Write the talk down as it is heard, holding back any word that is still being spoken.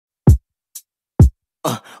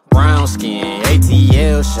brown skin,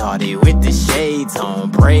 ATL shawty with the shades on,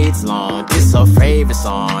 braids long. This her favorite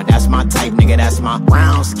song. That's my type, nigga. That's my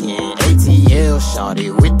brown skin, ATL shawty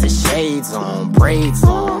with the shades on, braids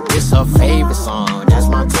long. This her favorite song. That's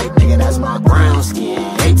my type, nigga. That's my brown skin,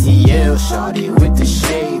 ATL shawty with the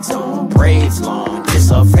shades on, braids long. This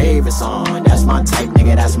her favorite song. That's my type,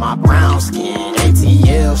 nigga. That's my brown skin,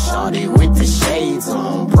 ATL shawty with the shades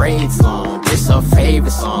on, braids long. This her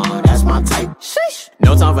favorite song. That's my type. Sheesh.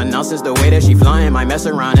 No time for nonsense, the way that she flying. Might mess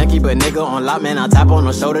around and keep a nigga on lock, man. I tap on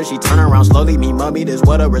her shoulder, she turn around slowly. Me mummy, this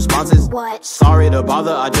what her response is. What? Sorry to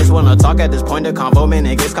bother, I just wanna talk at this point. The convo, man,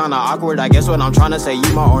 it gets kinda awkward. I guess what I'm trying to say,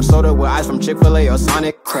 you my orange soda with ice from Chick-fil-A or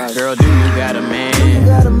Sonic. Crash. Girl, do you got a man?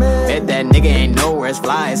 Bet that nigga ain't nowhere as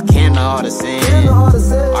fly as Artisan.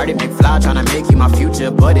 Artie McFly tryna make you my future,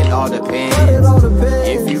 but it all depends.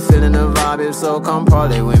 If you feeling the vibe, if so, come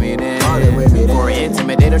party with me then. For an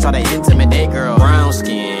intimidator, try to intimidate, girl. Brown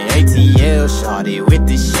skin, ATL shawty with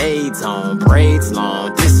the shades on, braids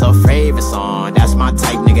long. This her favorite song. That's my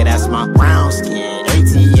type, nigga. That's my brown skin,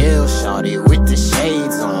 ATL shawty with the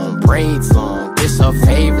shades on, braids long. This her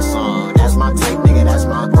favorite song. That's my type, nigga. That's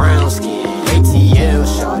my brown skin, ATL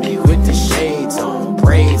shawty with the shades on,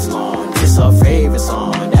 braids long. This her favorite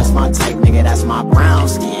song. That's my type, nigga. That's my brown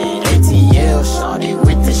skin, ATL shawty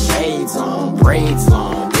with the shades on, braids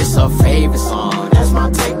long. This her favorite song. That's my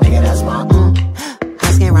type, nigga. That's my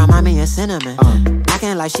Her skin remind me of cinnamon.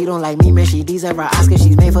 Acting like she don't like me, man. She deserve her Oscar.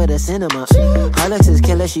 She's made for the cinema. Her looks is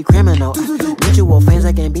killer. She criminal. Mutual fans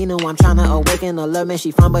like Gambino. I'm tryna awaken her love, man.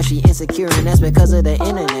 She fun, but she insecure, and that's because of the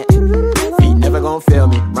internet. Feet never gon' fail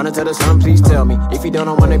me. Running to the sun, please tell me. If you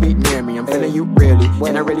don't wanna be near me, I'm feeling you really.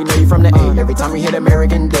 And I really know you from the A. Every time we hit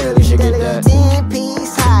American Deli, she get that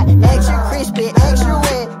 10-piece hot, extra crispy, extra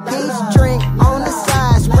wet. Peach drink on the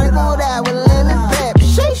side, sprinkle that with lemon pep.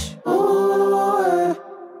 Sheesh.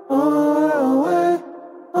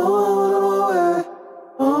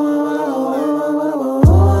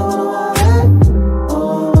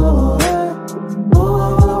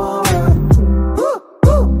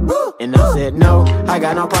 And I said no, I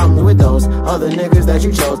got no problems with those other niggas that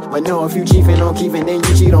you chose. But no, if you chiefin' on keepin', then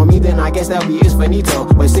you cheat on me, then I guess that be is finito.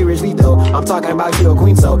 But seriously though, I'm talking about you a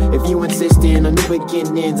queen, so if you insistin' on new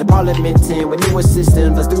beginnings, a parliamentin' with newer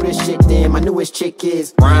systems, let's do this shit then. My newest chick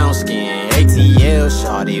is brown skin, ATL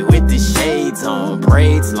shawty with the shades on,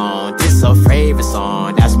 braids long. This her favorite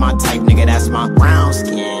song. That's my type, nigga. That's my brown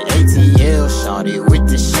skin, ATL shawty with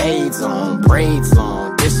the shades on, braids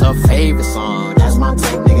long. This her favorite song. That's my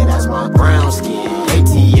type, nigga. That's my brown skin,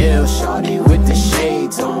 ATL shawty with the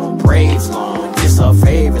shades on, braids long. This her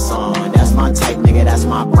favorite song. That's my type, nigga. That's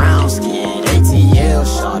my brown skin, ATL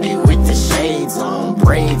shawty with the shades on,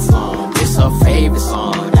 braids long. This her favorite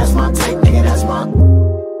song. That's my type, nigga. That's my.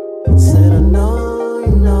 Said I know,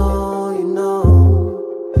 you know, you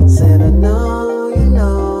know. Said I know.